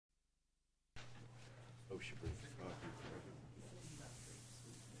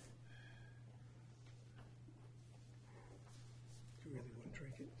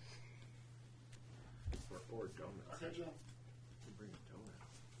More donuts. Okay, Joe. Bring a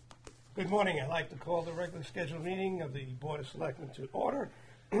donut. Good morning. I'd like to call the regular scheduled meeting of the Board of Selectmen to order.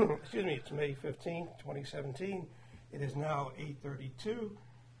 Excuse me, it's May 15, 2017. It is now 8:32.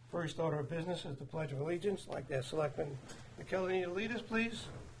 First order of business is the Pledge of Allegiance. I'd like to ask Selectman McKelvey to lead us, please.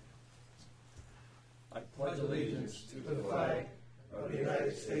 I pledge allegiance to the flag of the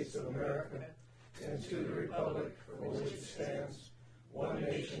United States of America and to the republic for which it stands, one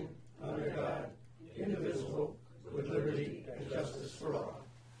nation, under God, indivisible, with liberty and justice for all.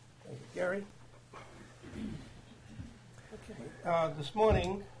 Thank you, Gary. Okay. This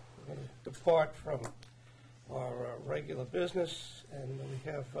morning, we're going to depart from our regular business, and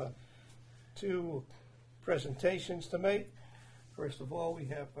we have two presentations to make. First of all, we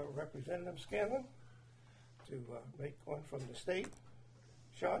have Representative Scanlon to make one from the state.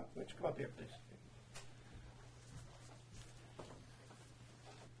 Sean, why don't you come up here, please?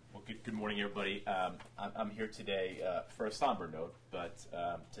 Well, good morning, everybody. I'm here today for a somber note, but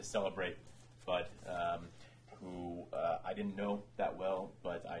to celebrate Bud, who I didn't know that well,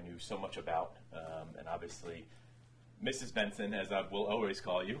 but I knew so much about, and obviously Mrs. Benson, as I will always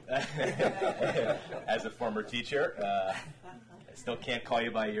call you, as a former teacher. I still can't call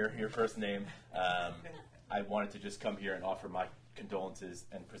you by your first name. I wanted to just come here and offer my condolences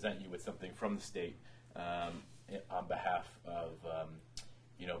and present you with something from the state on behalf of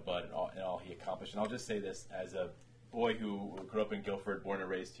Bud and all he accomplished. And I'll just say this, as a boy who grew up in Guilford, born and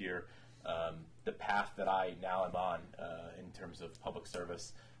raised here, the path that I now am on in terms of public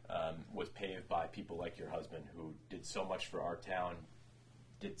service was paved by people like your husband, who did so much for our town,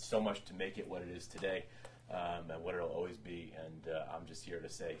 did so much to make it what it is today, and what it'll always be. And I'm just here to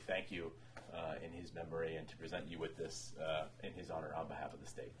say thank you in his memory and to present you with this in his honor on behalf of the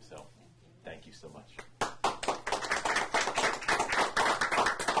state. So thank you so much.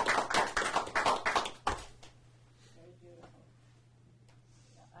 Very beautiful.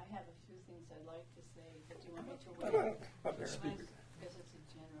 I have a few things I'd like to say, but do you want me to wait? Because it's a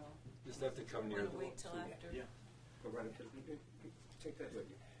general. Just have to come near the wait till after. Yeah. Go right up to the take that with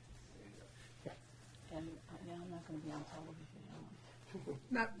you. There you go. And I'm not going to be on television.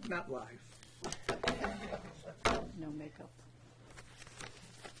 Not live. No makeup.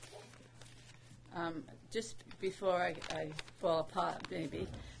 Just before I fall apart, maybe,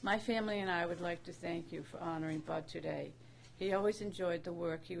 my family and I would like to thank you for honoring Bud today. He always enjoyed the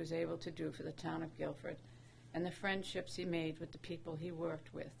work he was able to do for the town of Guilford and the friendships he made with the people he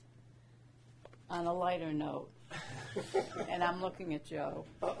worked with. On a lighter note, and I'm looking at Joe,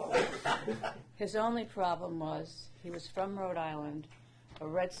 his only problem was he was from Rhode Island, a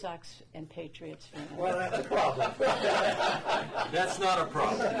Red Sox and Patriots fan. Well, that's a problem. That's not a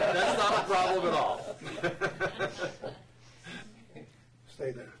problem. That's not a problem at all.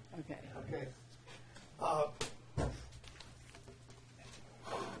 Stay there. Okay. Okay.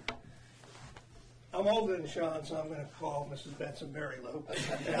 I'm older than Sean, so I'm going to call Mrs. Benson Mary Lou.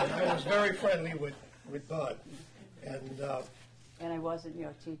 And I was very friendly with Bud. And And I wasn't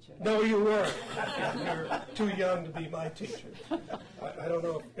your teacher. no, you weren't. You're too young to be my teacher. I don't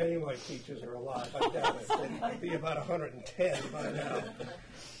know if any of my teachers are alive. I doubt it. They'd be about 110 by now.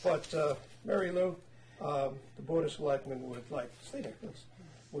 But Mary Lou, the Board of Selectmen would like stay there, please.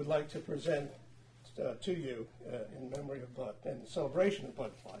 Would like to present to you in memory of Bud and celebration of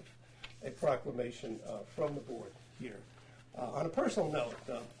Bud's life, a proclamation from the board here. On a personal note,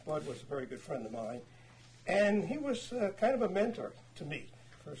 Bud was a very good friend of mine, and he was kind of a mentor to me,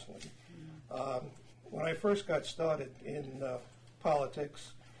 personally. When I first got started in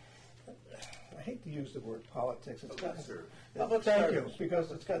politics, I hate to use the word politics. It's gotten, thank you,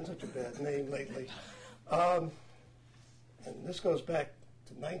 because it's gotten such a bad name lately. And this goes back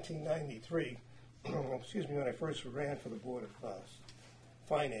to 1993, excuse me, when I first ran for the Board of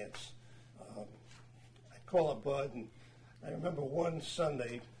Finance. I'd call up Bud, and I remember one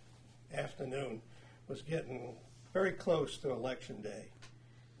Sunday afternoon was getting very close to Election Day.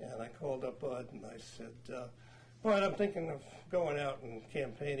 And I called up Bud, and I said, Bud, I'm thinking of going out and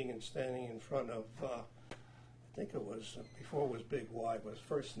campaigning and standing in front of, I think it was, before it was Big Y, it was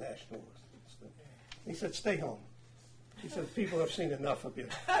First National. He said, stay home. He said, people have seen enough of you.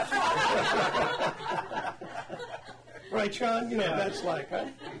 Right, Sean? You know, that's like, huh?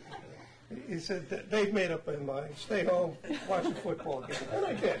 He said, they've made up their mind. Stay home, watch the football game. And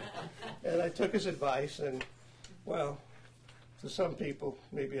I did. And I took his advice, and, well, to some people,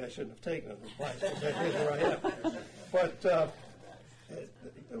 maybe I shouldn't have taken his advice, because here's where I am. But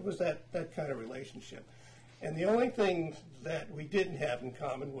it was that kind of relationship. And the only thing that we didn't have in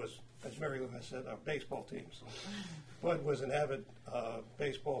common was, as Mary Lou has said, our baseball teams. Bud was an avid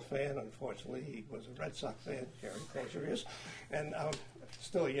baseball fan. Unfortunately, he was a Red Sox fan. Jerry, closer he is. And I'm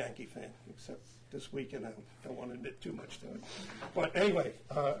still a Yankee fan, except this weekend I don't want to admit too much to it. But anyway,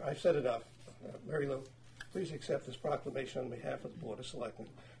 I've said enough. Mary Lou, please accept this proclamation on behalf of the Board of Selectmen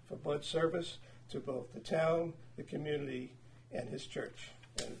for Bud's service to both the town, the community, and his church.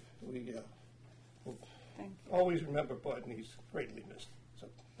 And we will always remember Bud, and he's greatly missed. So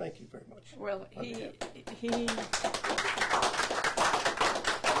thank you very much. Well,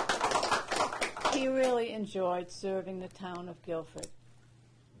 he really enjoyed serving the town of Guilford.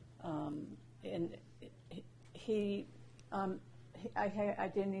 And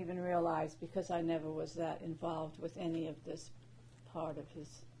I didn't even realize, because I never was that involved with any of this part of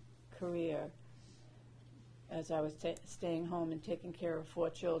his career, as I was staying home and taking care of 4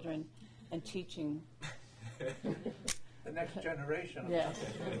 children and teaching. The next generation. Yes.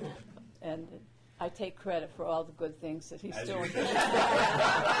 And I take credit for all the good things that he's doing.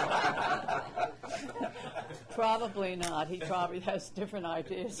 Probably not. He probably has different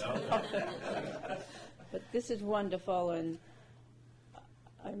ideas. But this is wonderful, and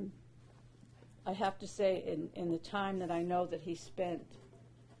I have to say, in the time that I know that he spent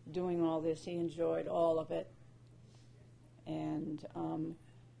doing all this, he enjoyed all of it. And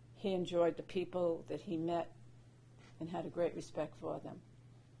he enjoyed the people that he met and had a great respect for them.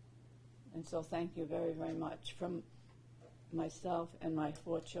 And so thank you very, very much from myself and my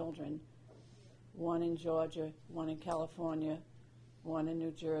 4 children, 1 in Georgia, 1 in California, 1 in New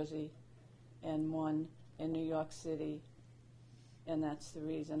Jersey, and 1 in New York City. And that's the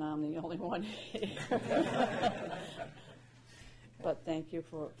reason I'm the only one here. But thank you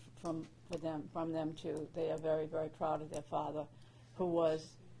from them too. They are very, very proud of their father, who was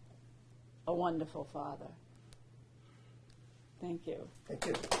a wonderful father. Thank you. Thank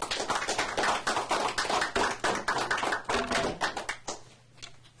you.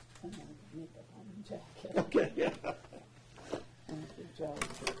 Okay. Thank you, Joe.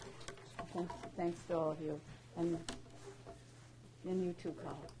 Thanks to all of you. And you too,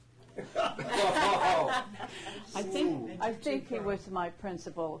 Carl. I think he was my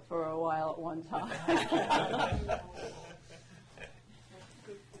principal for a while at one time.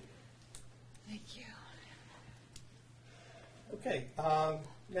 Thank you. Okay,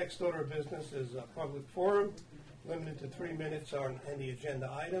 next order of business is a public forum, limited to 3 minutes on any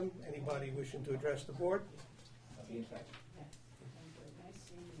agenda item. Anybody wishing to address the board?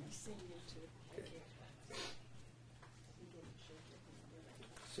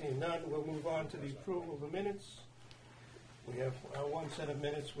 Seeing none, we'll move on to the approval of the minutes. We have one set of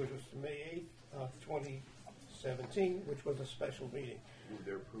minutes, which was May 8th, 2017, which was a special meeting. Move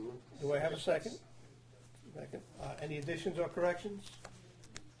their approval. Do I have a second? Second. Any additions or corrections?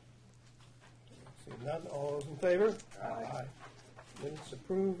 Seeing none, all those in favor? Aye. Minutes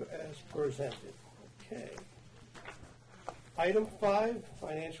approved as presented. Okay. Item 5,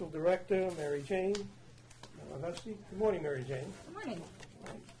 Financial Director, Mary Jane Augusty. Good morning, Mary Jane. Good morning.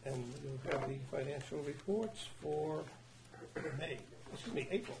 And you'll have the financial reports for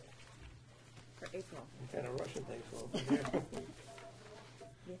April. For April. I'm kind of rushing things over here.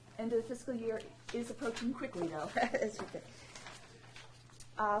 End of the fiscal year is approaching quickly, though, as you said.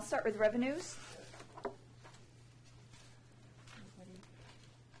 I'll start with revenues.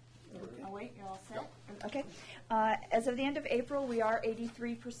 Oh, wait, you're all set? Okay. As of the end of April, we are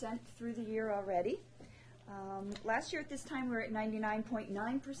 83% through the year already. Last year at this time, we were at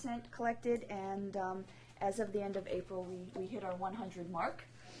 99.9% collected, and as of the end of April, we hit our 100 mark.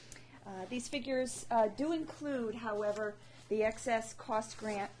 These figures do include, however, the excess cost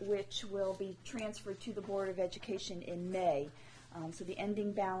grant, which will be transferred to the Board of Education in May. So the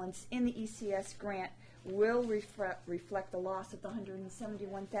ending balance in the ECS grant will reflect the loss of the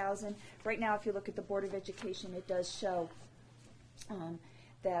 $171,000. Right now, if you look at the Board of Education, it does show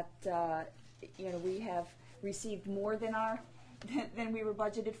that we have received more than we were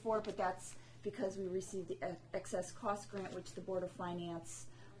budgeted for, but that's because we received the excess cost grant, which the Board of Finance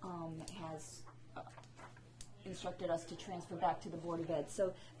has instructed us to transfer back to the Board of Ed.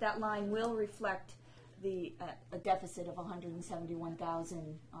 So that line will reflect a deficit of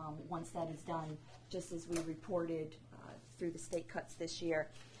 $171,000 once that is done, just as we reported through the state cuts this year.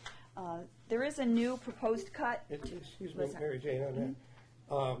 There is a new proposed cut. Excuse me, Mary Jane, on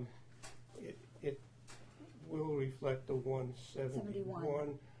that. It will reflect the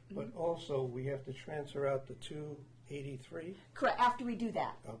 171, but also we have to transfer out the 283. Correct. After we do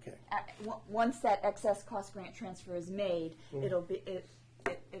that. Okay. Once that excess cost grant transfer is made,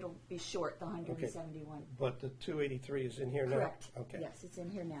 it'll be short, the 171. But the 283 is in here now? Correct. Okay. Yes, it's in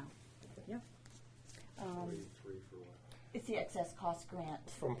here now. Yep. 283 for what? It's the excess cost grant.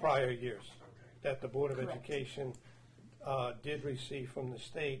 From prior years, that the Board of Correct. Education did receive from the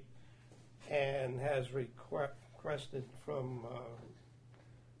state and has requested from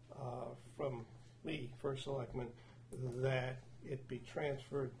me, First Selectman, that it be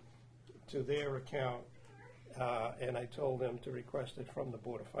transferred to their account, and I told them to request it from the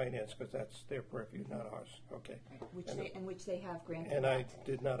Board of Finance, because that's their purview, not ours. Okay. Which they have granted. And I that.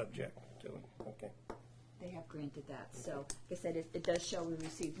 did not object to it. Okay. They have granted that. So, like I said, it does show we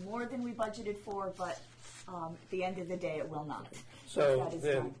received more than we budgeted for, but at the end of the day, it will not. So That is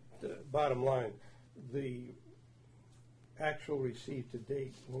then, done. the bottom line, the actual receipt to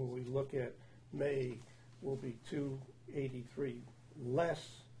date, when we look at May, will be 283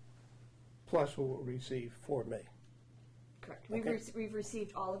 less, plus what we'll receive for May. Correct. Okay. We've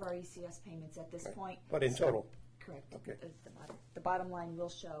received all of our ECS payments at this point. But in So- total? Correct. Okay. The bottom line will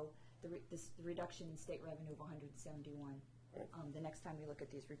show the reduction in state revenue of 171 Right. the next time we look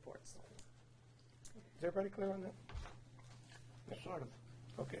at these reports. Is everybody clear on that? Sort of.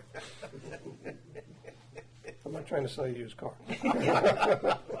 Okay. I'm not trying to sell you a used car. We're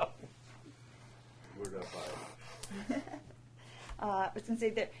gonna buy it. I was going to say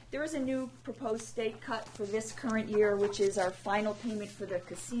that there is a new proposed state cut for this current year, which is our final payment for the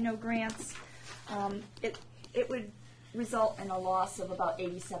casino grants. It would result in a loss of about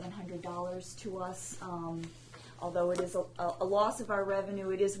 $8,700 to us. Although it is a loss of our revenue,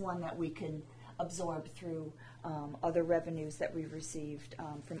 it is one that we can absorb through other revenues that we've received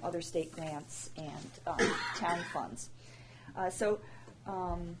from other state grants and town funds.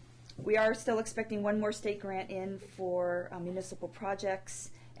 We are still expecting one more state grant in for municipal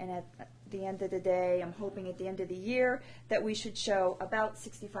projects, and at the end of the day, I'm hoping at the end of the year that we should show about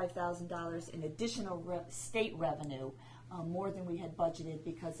 $65,000 in additional state revenue, more than we had budgeted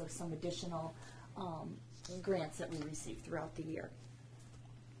because of some additional grants that we received throughout the year.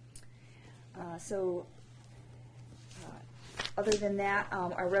 Other than that,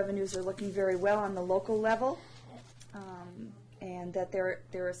 our revenues are looking very well on the local level. And that there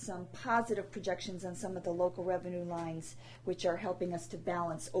are some positive projections on some of the local revenue lines, which are helping us to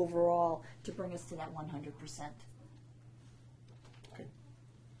balance overall to bring us to that 100%. Okay.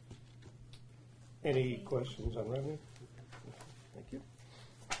 Any questions on revenue? Thank you.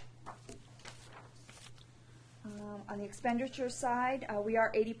 On the expenditure side, we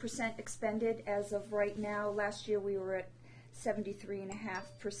are 80% expended as of right now. Last year we were at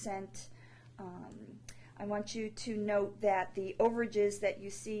 73.5%. I want you to note that the overages that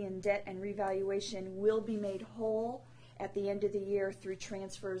you see in debt and revaluation will be made whole at the end of the year through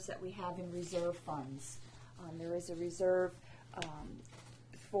transfers that we have in reserve funds. There is a reserve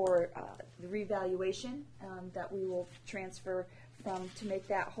for the revaluation that we will transfer from to make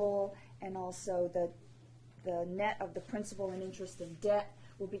that whole, and also the net of the principal and interest and debt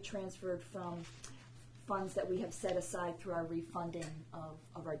will be transferred from funds that we have set aside through our refunding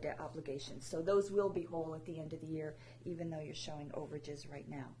of our debt obligations. So those will be whole at the end of the year, even though you're showing overages right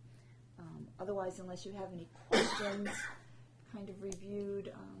now. Otherwise, unless you have any questions, kind of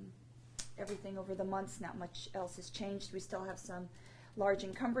reviewed everything over the months, not much else has changed. We still have some large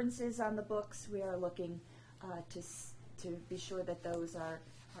encumbrances on the books. We are looking to be sure that those are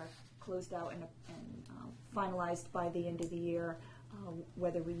closed out and finalized by the end of the year,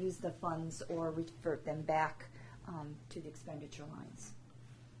 whether we use the funds or revert them back to the expenditure lines.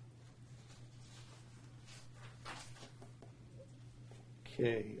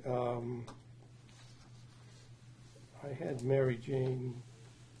 Okay. I had Mary Jane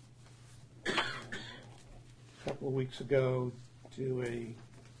a couple of weeks ago do a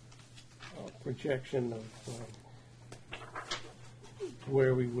projection of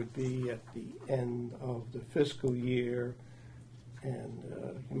where we would be at the end of the fiscal year. And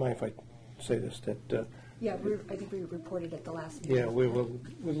you mind if I say this, that Yeah, I think we reported at the last meeting. yeah, we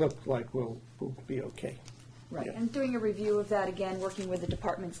look like we'll be okay. Right, Yeah. and doing a review of that again, working with the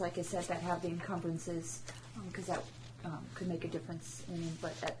departments, like I said, that have the encumbrances, because that could make a difference.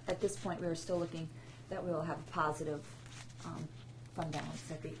 But at this point, we are still looking that we will have a positive fund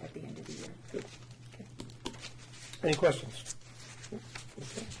balance at the end of the year. Good. Okay. Any questions?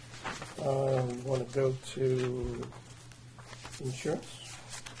 Okay. Want to go to insurance?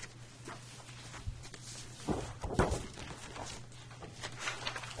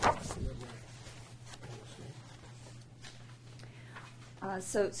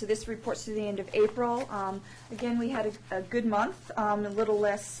 So this reports to the end of April. Again, we had a good month, a little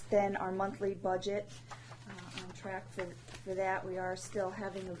less than our monthly budget, on track for that. We are still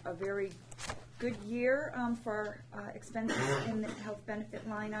having a very good year for expenses in the health benefit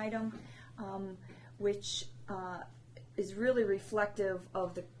line item, which is really reflective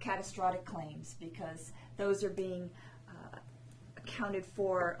of the catastrophic claims, because those are being accounted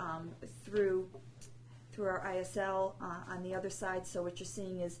for through our ISL on the other side. So what you're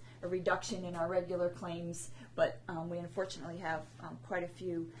seeing is a reduction in our regular claims, but we unfortunately have quite a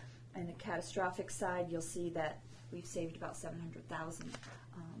few. On the catastrophic side, you'll see that we've saved about $700,000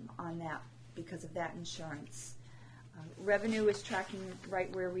 on that because of that insurance. Revenue is tracking right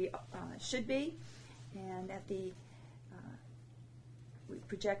where we should be, and at the we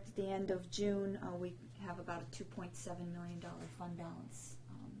project at the end of June we have about a $2.7 million fund balance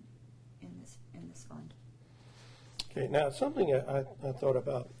in this fund. Okay, now something I thought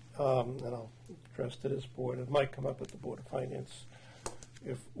about, and I'll address to this board, it might come up at the Board of Finance,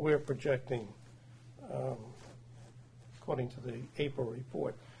 if we're projecting, according to the April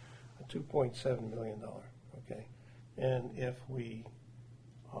report, a $2.7 million, okay? And if we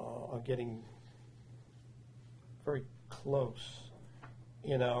are getting very close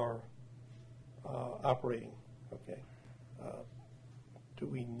in our operating, okay, do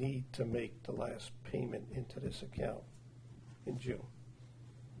we need to make the last payment into this account in June?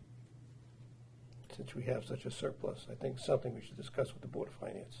 Since we have such a surplus, I think something we should discuss with the Board of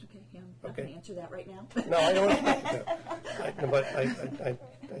Finance. Okay, yeah, I'm not Okay. going to answer that right now. No, I don't expect you to. But I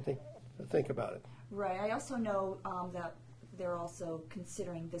think about it. Right. I also know that they're also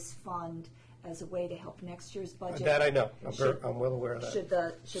considering this fund as a way to help next year's budget. That I know. Should- I'm well aware of that.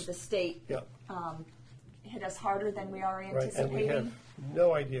 Should the state Yeah, hit us harder than we are right. And we anticipating? have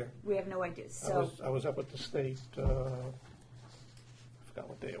no idea. We have no idea. So I was up at the state, I forgot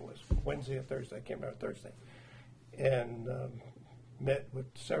what day it was, Wednesday or Thursday, I can't remember, Thursday, and met with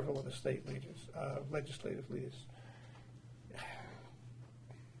several of the state leaders, legislative leaders.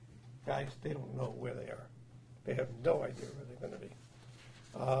 Guys, they don't know where they are. They have no idea where they're going to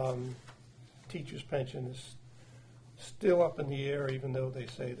be. Teachers' pension is still up in the air, even though they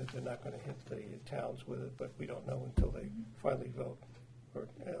say that they're not going to hit the towns with it, but we don't know until they finally vote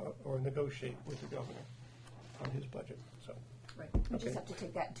or negotiate with the governor on his budget, so. right. We Okay. just have to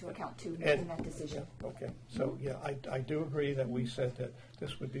take that into account too, And- making that decision. Yeah, okay, so, yeah, I do agree that we said that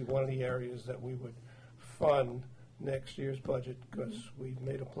this would be one of the areas that we would fund next year's budget, because we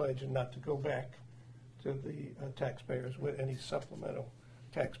made a pledge and not to go back to the taxpayers with any supplemental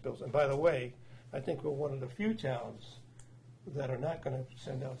tax bills. And by the way, I think we're one of the few towns that are not going to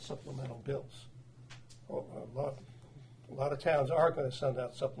send out supplemental bills. A lot of towns are going to send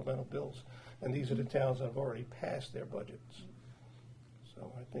out supplemental bills, and these are the towns that have already passed their budgets.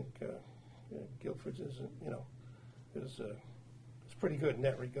 So I think Guilford's is, is pretty good in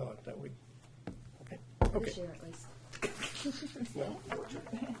that regard. That we, okay. This year at least. Well,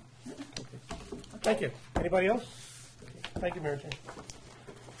 okay. Thank you. Anybody else? Thank you, Mary Jane.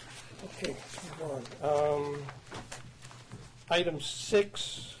 Okay, move on. Item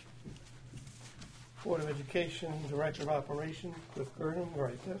 6, Board of Education Director of Operations, Cliff Gurdon. All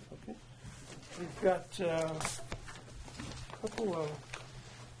right, Cliff, okay. We've got a couple of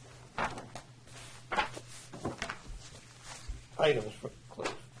items for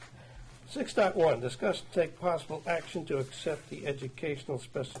Cliff. 6.1, discuss and take possible action to accept the educational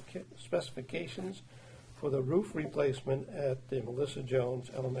specifications for the roof replacement at the Melissa Jones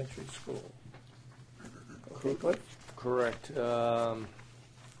Elementary School. Okay, Cliff? Correct.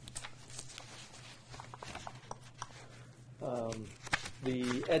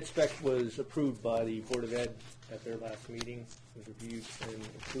 The ed spec was approved by the Board of Ed at their last meeting. It was reviewed and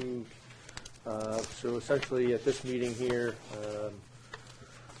approved. So essentially, at this meeting here,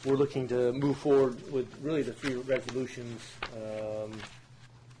 we're looking to move forward with really the 3 resolutions. I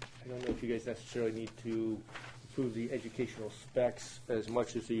don't know if you guys necessarily need to approve the educational specs as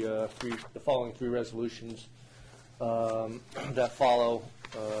much as the following 3 resolutions that follow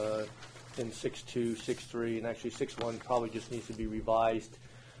in 6.2, 6.3, and actually 6.1 probably just needs to be revised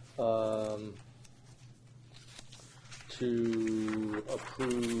to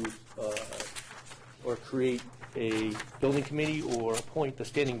approve or create a building committee or appoint the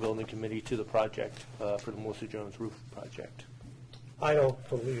standing building committee to the project for the Melissa Jones roof project. I don't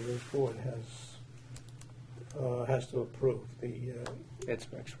believe this board has to approve the, Ed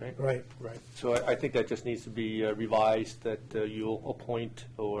specs, right? right. Right. So I think that just needs to be revised, that you'll appoint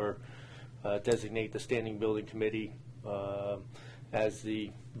or designate the standing building committee as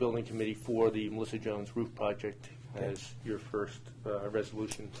the building committee for the Melissa Jones roof project as your first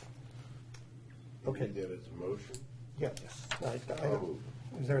resolution. Okay. Need that as a motion? Yeah. So moved.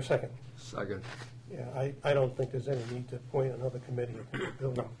 Is there a second? Second. Yeah, I don't think there's any need to appoint another committee. I think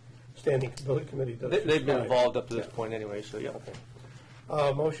the standing building committee does. They've been fine. involved up to this point anyway, so yeah. Okay.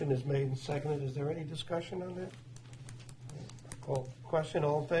 Motion is made and seconded. Is there any discussion on that? Question,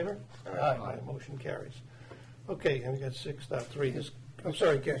 all in favor? Aye. Motion carries. Okay, and we got 6.3. I'm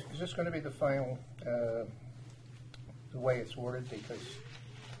sorry, Gary. Is this going to be the final, the way it's worded? Because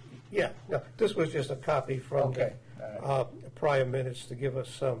Yeah, no, this was just a copy from the Okay, all prior minutes to give us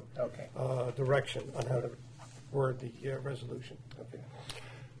some Okay. Direction on how to word the resolution. Okay.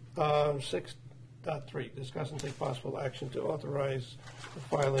 6.3, discuss and take possible action to authorize the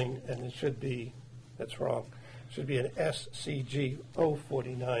filing, and it should be, that's wrong, should be an SCG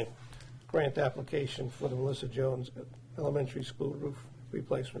 049 grant application for the Melissa Jones Elementary School roof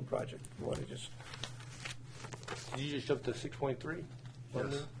replacement project. You want to just, Did you just jump to 6.3?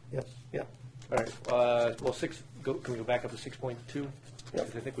 Yes. yes, yeah. All right, well, can we go back up to 6.2? Yep.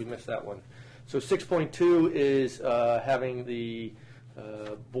 Because I think we missed that one. So 6.2 is having the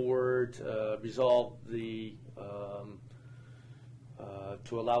board resolve the,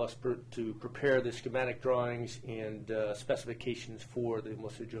 to allow us to prepare the schematic drawings and specifications for the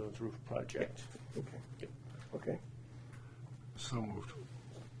Melissa Jones roof project. Okay. Okay. So moved.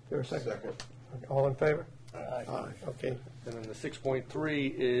 There a second? Second. Okay, all in favor? Aye. Okay. And then the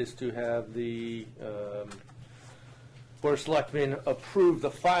 6.3 is to have the Board of Selectmen approve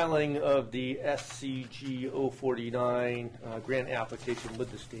the filing of the SCG 049 grant application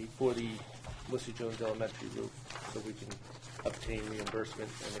with the state for the Melissa Jones Elementary roof, so we can obtain reimbursement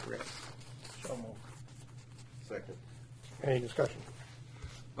and the grant. So moved. Second. Any discussion?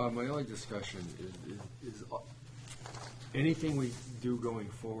 My only discussion is anything we do going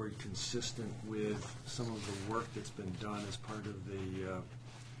forward consistent with some of the work that's been done as part of the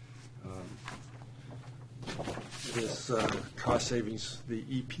this cost savings, the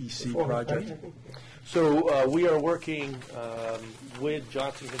EPC project. So we are working with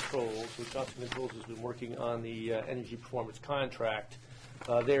Johnson Controls. So Johnson Controls has been working on the energy performance contract.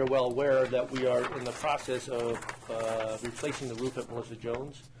 They are well aware that we are in the process of replacing the roof at Melissa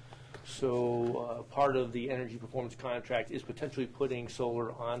Jones. So part of the energy performance contract is potentially putting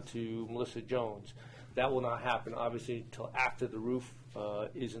solar onto Melissa Jones. That will not happen, obviously, until after the roof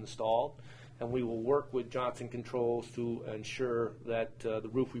is installed. And we will work with Johnson Controls to ensure that the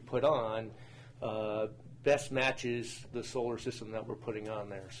roof we put on best matches the solar system that we're putting on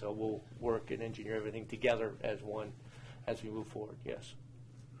there. So we'll work and engineer everything together as one as we move forward, yes.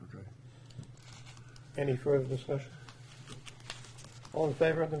 Okay. Any further discussion? All in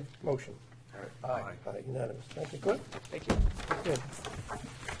favor of the motion? Aye. Unanimous. Thank you. Good? Thank you. Good.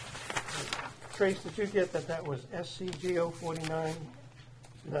 Trace, did you get that was SCG 049,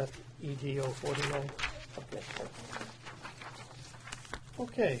 not EG 049? Okay.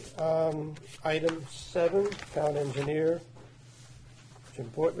 Okay, item 7, town engineer.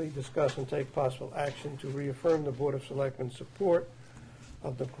 Jim Portley, discuss and take possible action to reaffirm the Board of Selectmen's support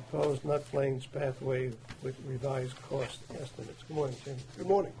of the proposed Nut Plains pathway with revised cost estimates. Good morning, Jim. Good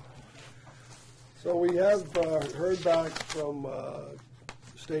morning. So we have heard back from the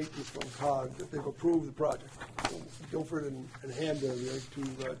state and from COG that they've approved the project. Guilford and Hamden are the two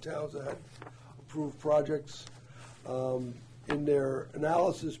towns that had approved projects. In their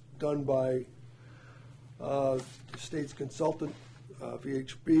analysis done by the state's consultant,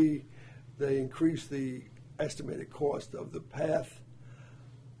 VHB, they increased the estimated cost of the path.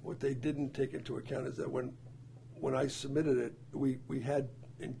 What they didn't take into account is that when I submitted it, we had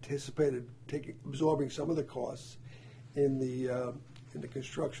anticipated absorbing some of the costs in the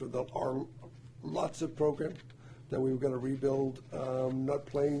construction of our LOTSIP program that we were going to rebuild Nut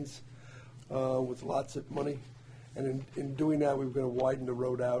Plains with LOTSIP money, and in doing that, we were going to widen the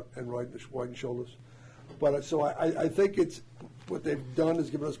road out and widen shoulders. But so I think it's what they've done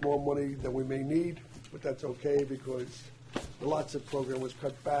is given us more money than we may need, but that's okay because the LOTSIP program was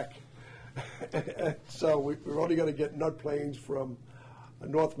cut back. So we're only going to get Nut Plains from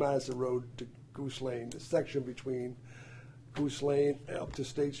North Madison Road to Goose Lane. The section between Goose Lane and up to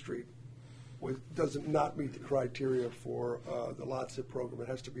State Street does not meet the criteria for the LOTSIP program. It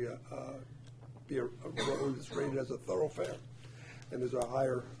has to be a road that's rated as a thoroughfare, and there's a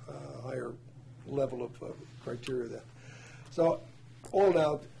higher level of criteria there. So all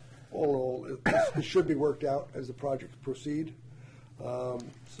in all, it should be worked out as the projects proceed.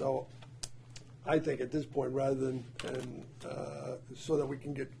 So I think at this point, rather than so that we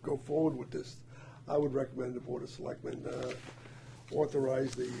can go forward with this, I would recommend the Board of Selectmen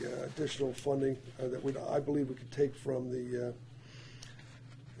authorize the additional funding that I believe we could take from the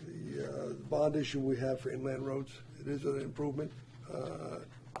bond issue we have for inland roads. It is an improvement.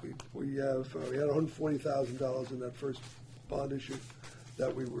 We had $140,000 in that first bond issue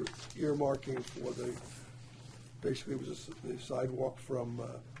that we were earmarking for basically it was the sidewalk from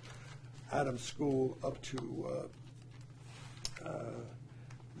Adams School up to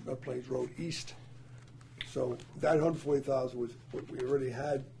Mud Plains Road East. So that $140,000 was what we already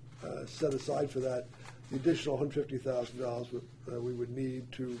had set aside for that. The additional $150,000 we would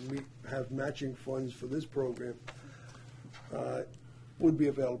need to have matching funds for this program would be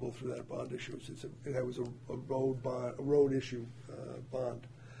available through that bond issuance. It was a road issue bond.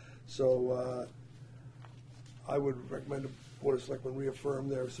 So I would recommend the Board of Selectmen reaffirm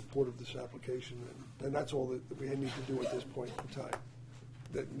their support of this application, and that's all that we need to do at this point in time,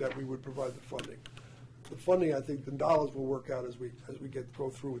 that we would provide the funding. The funding, I think the dollars will work out as we go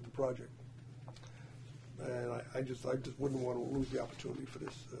through with the project. And I just wouldn't want to lose the opportunity for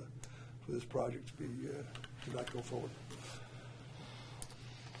this project to not go forward.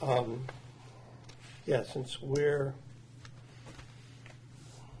 Yeah, since we're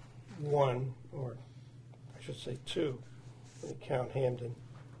one, or I should say two, when you count Hamden,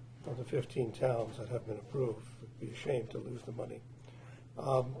 of the 15 towns that have been approved, it'd be a shame to lose the money.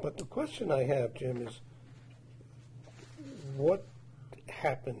 But the question I have, Jim, is what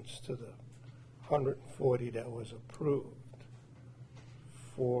happens to the 140 that was approved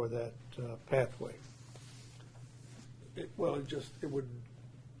for that pathway? It would.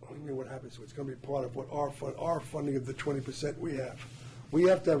 I mean, what happens? So it's going to be part of what our funding of the 20% we have. We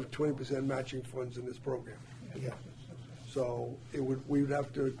have to have 20% matching funds in this program. Yeah. So we would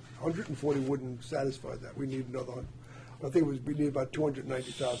have to. 140 wouldn't satisfy that. We need another. I think we need about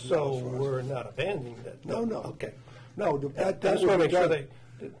 $290,000. So we're not abandoning that. No. Okay. No, I just want to make sure that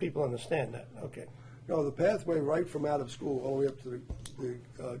people understand that. Okay. No, the pathway right from out of school all the way up to the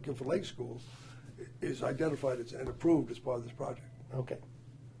Guilford Lake School is identified and approved as part of this project. Okay.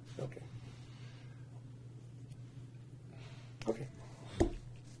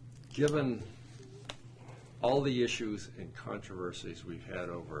 Given all the issues and controversies we've had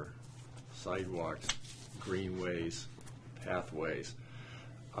over sidewalks, greenways, pathways,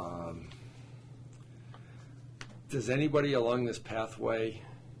 does anybody along this pathway,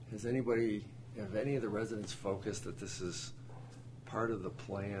 have any of the residents focused that this is part of the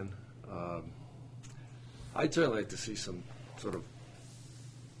plan? I'd certainly like to see some sort of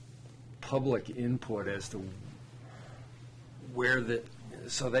public input as to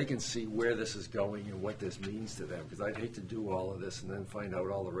so they can see where this is going and what this means to them, because I'd hate to do all of this and then find out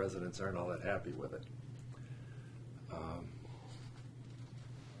all the residents aren't all that happy with it.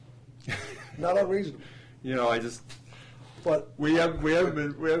 Not unreasonable. But we haven't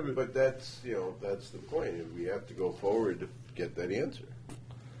been. But that's the point. We have to go forward to get that answer.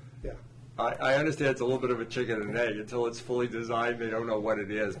 Yeah. I understand it's a little bit of a chicken and egg. Until it's fully designed, they don't know what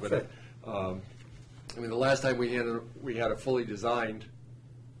it is. But the last time we had a fully designed,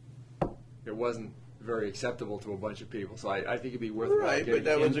 it wasn't very acceptable to a bunch of people. So I think it'd be worthwhile. Right, but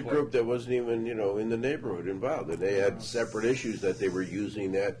that was a group that wasn't even in the neighborhood involved, and they had separate issues that they were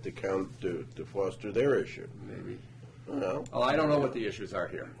using that to foster their issue. Maybe. Well, I don't know what the issues are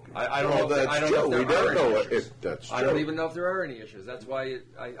here. I don't Well, know. that's I don't true. know We if there don't are know any what- issues. if that's I don't true. even know if there are any issues. That's why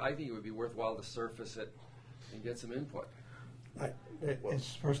I think it would be worthwhile to surface it and get some input.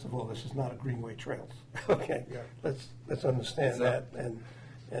 First of all, this is not a Greenway Trails. Okay, let's understand that,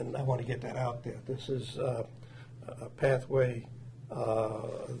 and I want to get that out there. This is a pathway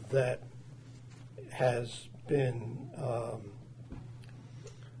that has been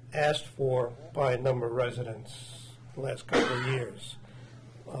asked for by a number of residents the last couple of years,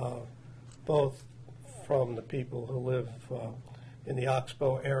 both from the people who live in the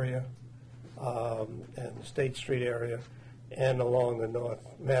Oxbow area and the State Street area, and along the North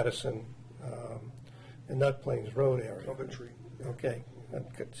Madison and Mud Plains Road area. Coventry. Okay,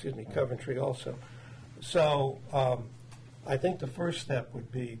 Coventry also. So I think the first step would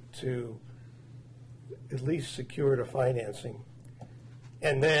be to at least secure the financing,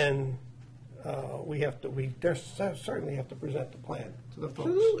 and then we certainly have to present the plan to the folks.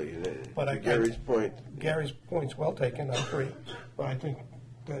 absolutely. But Gary's point. Gary's point's well taken, I agree. But I think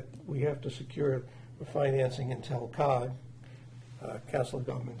that we have to secure the financing and tell COG, Council of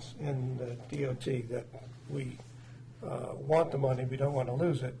Governments, and DOT that we want the money, we don't want to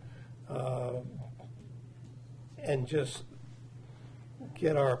lose it, and just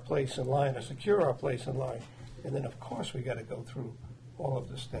get our place in line, or secure our place in line. And then, of course, we got to go through all of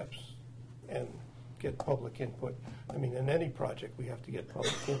the steps and get public input. I mean, in any project, we have to get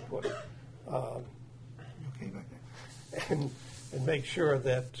public input. Okay back there? And make sure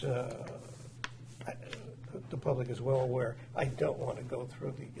that the public is well aware, I don't want to go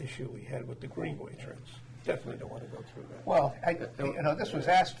through the issue we had with the Greenway trails. Definitely don't want to go through that. Well, this was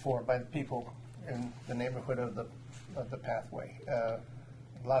asked for by the people in the neighborhood of the pathway. A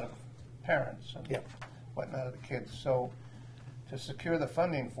lot of parents and Yep. whatnot of the kids. So to secure the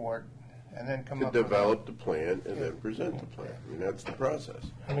funding for it and then come To up with develop the plan and then present the plan. I mean, that's the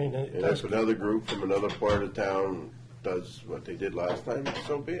process. I mean, it And does, if another group from another part of town does what they did last time,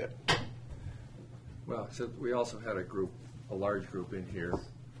 so be it. Well, so we also had a large group in here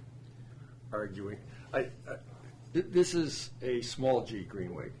arguing. This is a small G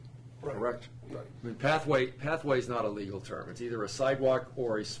Greenway, correct? Right. I mean, pathway is not a legal term. It's either a sidewalk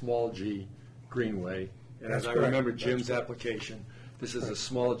or a small G Greenway. And as That's I correct. remember That's Jim's correct. application, this is a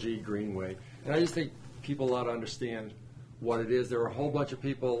small G Greenway. And I just think people ought to understand what it is. There were a whole bunch of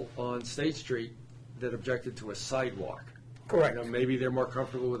people on State Street that objected to a sidewalk. Correct. You know, maybe they're more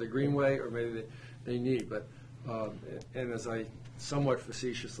comfortable with a greenway, or maybe they need, but, and as I somewhat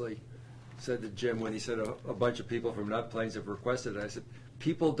facetiously said to Jim when he said a bunch of people from Nut Plains have requested it, I said,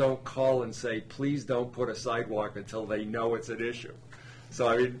 people don't call and say, please don't put a sidewalk until they know it's an issue. So,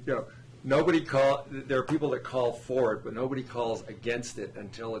 I mean, you know, there are people that call for it, but nobody calls against it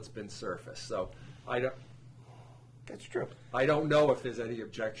until it's been surfaced. So that's true. I don't know if there's any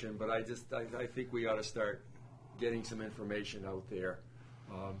objection, but I think we ought to start getting some information out there.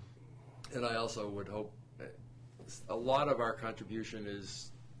 And I also would hope, a lot of our contribution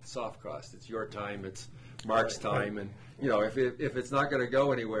is soft cost. It's your time, it's Mark's time, and, you know, if it's not going to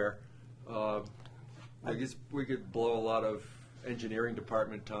go anywhere, I guess we could blow a lot of engineering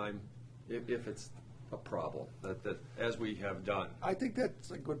department time if it's a problem, that as we have done. I think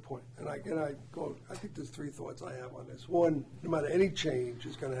that's a good point. And I think there's three thoughts I have on this. One, no matter any change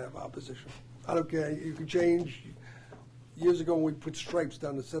is going to have opposition. I don't care. You can change. Years ago when we put stripes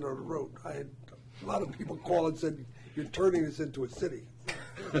down the center of the road, I had a lot of people call and said, you're turning this into a city.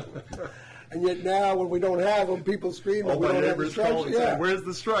 And yet now when we don't have them, people scream, All we my don't have the neighbors call stripes. and say, where's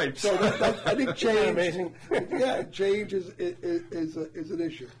the stripes? So I think change, amazing? yeah, change is an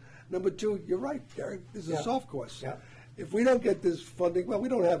issue. Number two, you're right, Gary. This is Yeah. a soft cost. Yeah. If we don't get this funding, well, we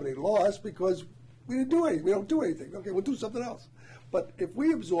don't have any loss because we didn't do anything. We don't do anything. Okay, we'll do something else. But if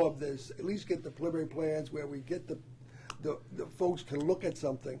we absorb this, at least get the preliminary plans where we get the folks can look at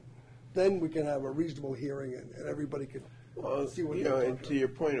something, then we can have a reasonable hearing and everybody can Well, see what you they're know, talking and to about. your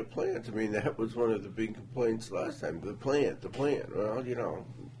point of plans, I mean, that was one of the big complaints last time, the plan. Well, you know,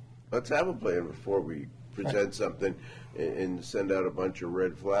 let's have a plan before we present something and send out a bunch of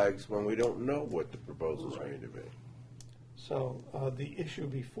red flags when we don't know what the proposal's going to be. So the issue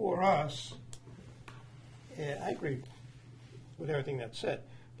before us, I agree with everything that's said,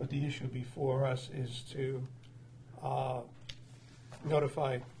 but the issue before us is to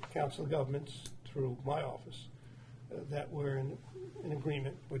notify council governments through my office that we're in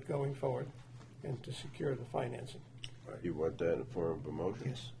agreement with going forward and to secure the financing. You want that in the form of a motion?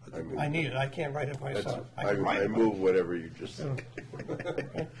 Yes. move- I need it. I can't write it That's- myself. I can write I it, but- move whatever you just Oh.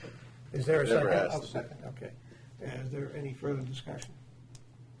 said. Is there a Never second? asked I'll to be. second, okay. Is there any further discussion?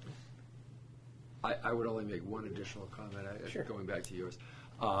 I would only make one additional comment, Sure. going back to yours.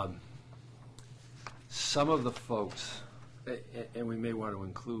 Some of the folks, and we may want to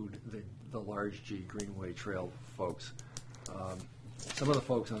include the large G Greenway Trail folks, some of the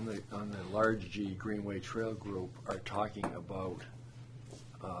folks on the large G Greenway Trail group are talking about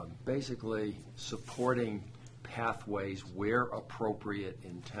basically supporting pathways where appropriate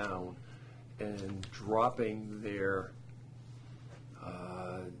in town and dropping their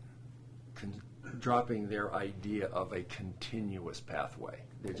idea of a continuous pathway.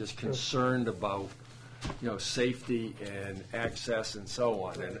 They're just concerned about, you know, safety and access and so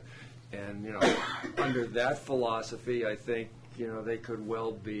on. And you know, under that philosophy, I think, you know, they could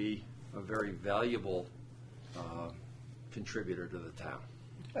well be a very valuable contributor to the town.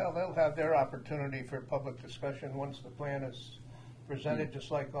 Well, they'll have their opportunity for public discussion once the plan is presented,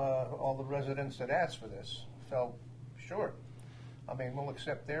 just like all the residents that asked for this. So, sure. I mean, we'll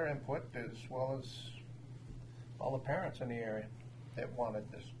accept their input as well as all the parents in the area that wanted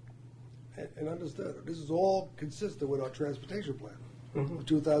this. And understand, this is all consistent with our transportation plan of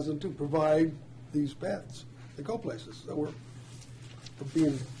 2002, provide these paths that go places. So we're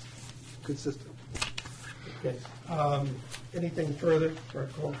being consistent. Okay. Anything further for a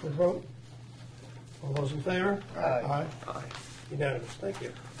call for vote? All those in favor? Aye. Aye. Unanimous. Thank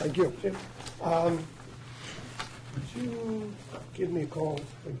you. Thank you. Jim, would you give me a call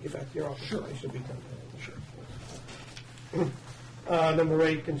when you get back to your office? Sure. I should be done. Sure. Number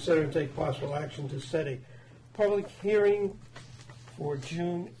 8, consider and take possible action to set a public hearing for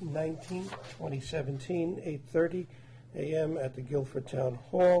June 19, 2017, 8:30 a.m. at the Guilford Town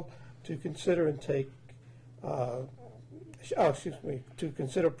Hall to consider and take, to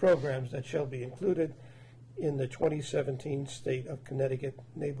consider programs that shall be included in the 2017 State of Connecticut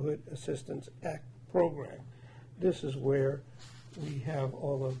Neighborhood Assistance Act program. This is where we have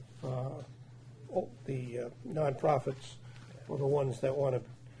all of the nonprofits, or the ones that want to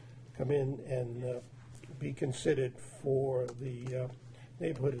come in and be considered for the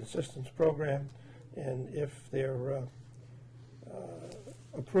Neighborhood Assistance Program. And if they're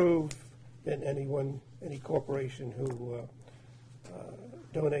approved, then any corporation who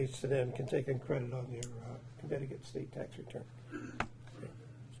donates to them can take in credit on their Connecticut state tax return.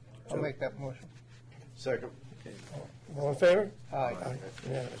 I'll make that motion. Second. All in favor? Aye.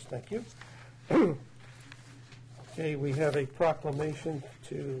 Unanimous, thank you. Okay, we have a proclamation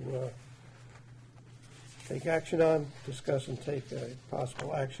to take action on, discuss and take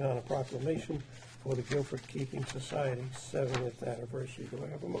possible action on a proclamation for the Guilford Keeping Society's 70th anniversary. Do I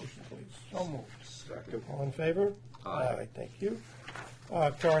have a motion, please? So moved. Second. All in favor? Aye. Thank you.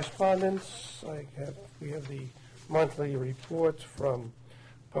 Correspondence, we have the monthly reports from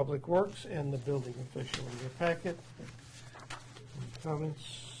Public Works and the building official in your packet. Any comments?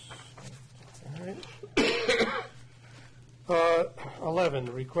 All right. 11,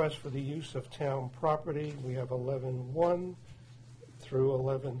 request for the use of town property. We have 11-1 through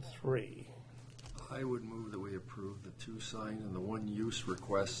 11-3. I would move that we approve the 2 sign and the 1 use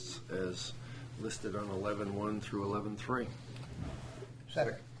requests as listed on 11-1 through 11-3.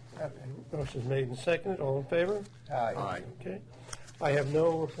 Second. Okay, motion's made and seconded. All in favor? Aye. Okay. I have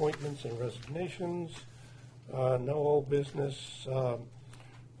no appointments and resignations, no old business.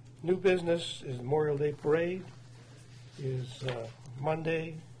 New business is Memorial Day Parade is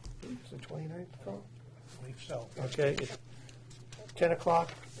Monday, is the 29th, Carl? I believe so. Okay, it's 10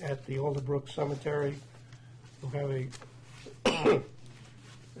 o'clock at the Alderbrook Cemetery. We'll have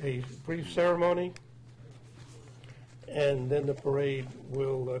a brief ceremony, and then the parade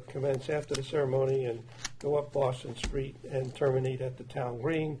will commence after the ceremony and go up Boston Street and terminate at the town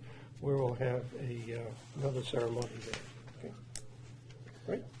green, where we'll have another ceremony there. Okay.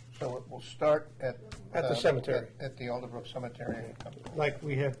 Right? So it will start at the cemetery. At the Alderbrook Cemetery. Like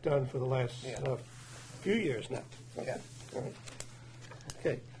we have done for the last few years now. Yeah. All right.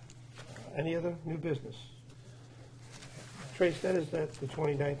 Okay. Any other new business? Trace, that is the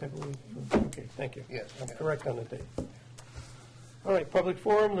 29th, I believe? Okay, thank you. Yes. I'm correct on the date. All right, public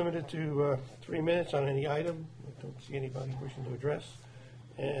forum, limited to 3 minutes on any item. I don't see anybody wishing to address.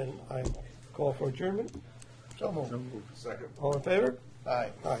 And I call for adjournment. So moved. Second. All in favor?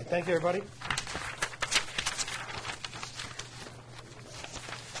 Aye. All right, thank you, everybody.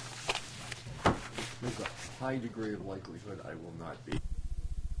 There's a high degree of likelihood I will not be.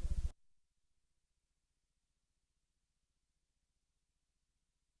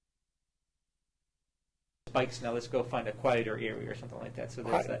 Bikes now, let's go find a quieter area or something like that. So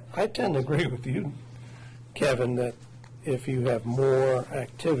there's that. I tend to agree with you, Kevin, that if you have more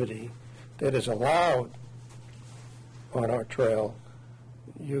activity that is allowed on our trail,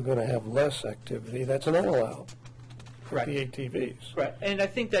 you're going to have less activity that's not allowed for Correct. the ATVs. Correct. And I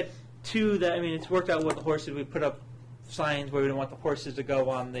think that, too, that, I mean, it's worked out with the horses. We put up signs where we don't want the horses to go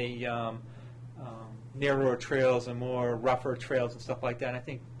on the narrower trails and more rougher trails and stuff like that. And I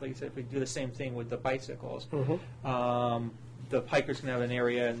think, like you said, if we do the same thing with the bicycles, the hikers can have an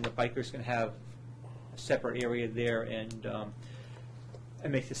area and the bikers can have a separate area there, and it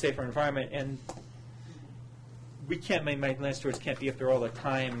makes a safer environment. And we can't, my land stewards can't be up there all the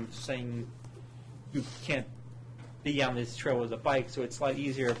time saying you can't be on this trail with a bike, so it's a lot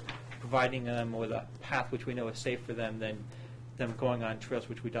easier providing them with a path which we know is safe for them than them going on trails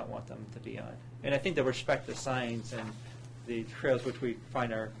which we don't want them to be on. And I think they respect the signs and the trails which we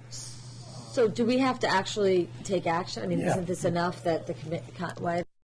find are... So do we have to actually take action? I mean, Yeah. isn't this enough that the why